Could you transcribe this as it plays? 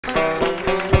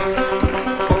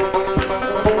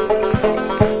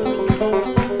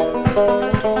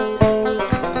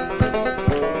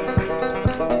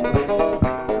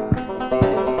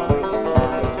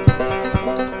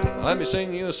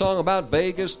a song about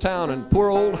Vegas town and poor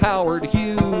old Howard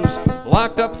Hughes,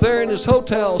 locked up there in his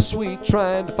hotel suite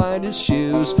trying to find his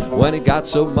shoes when he got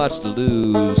so much to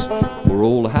lose. Poor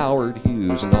old Howard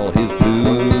Hughes and all his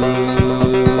blues.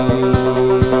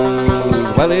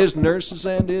 Well, his nurses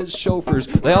and his chauffeurs,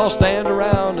 they all stand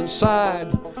around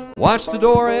inside, watch the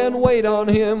door and wait on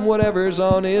him, whatever's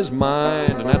on his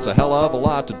mind. And that's a hell of a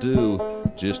lot to do,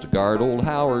 just to guard old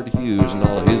Howard Hughes and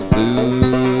all his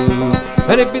blues.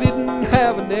 And if he didn't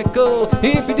have a nickel,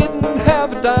 if he didn't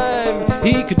have a dime,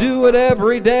 he could do it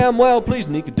every damn well pleased,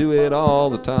 and he could do it all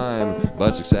the time.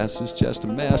 But success is just a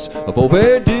mess of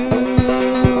overdues.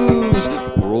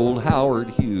 Poor old Howard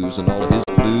Hughes and all his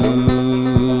blues.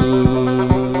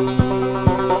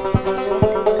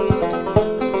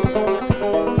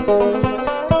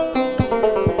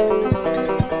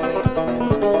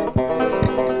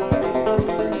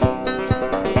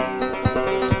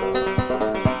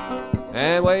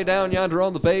 And way down yonder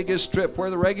on the Vegas Strip where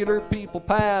the regular people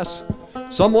pass,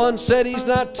 someone said he's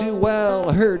not too well,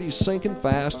 I heard he's sinking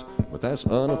fast. But that's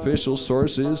unofficial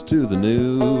sources to the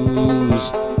news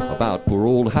about poor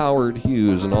old Howard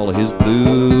Hughes and all of his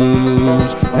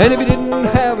blues. And if he didn't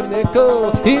have a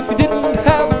nickel, if he didn't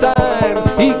have a dime,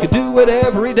 he could do it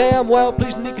every damn well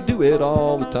pleased, and he could do it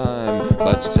all the time.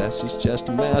 But success is just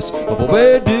a mess of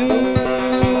overdues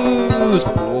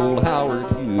for poor old Howard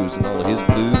Hughes and all of his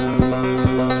blues.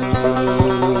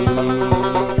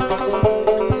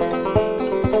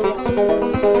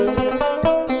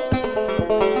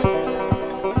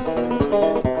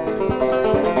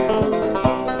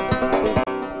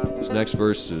 Next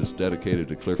verse is dedicated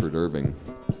to Clifford Irving,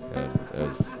 and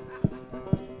as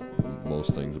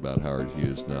most things about Howard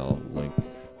Hughes now link,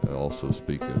 I also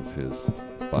speak of his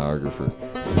biographer.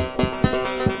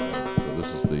 So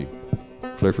this is the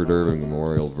Clifford Irving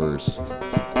memorial verse.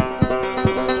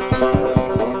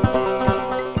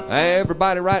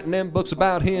 Everybody writing them books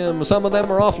about him, some of them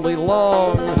are awfully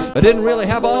long. I didn't really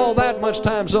have all that much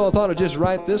time, so I thought I'd just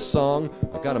write this song.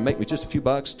 I've got to make me just a few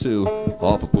bucks too,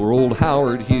 off of poor old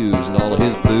Howard Hughes and all of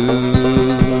his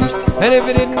blues. And if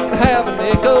he didn't have a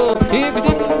nickel, if he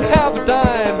didn't have a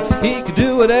dime, he could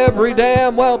do it every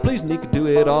damn well pleased, and he could do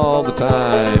it all the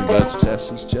time. But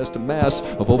success is just a mess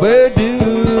of overdues.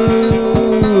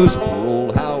 Poor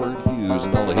old Howard Hughes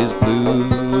and all of his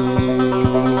blues.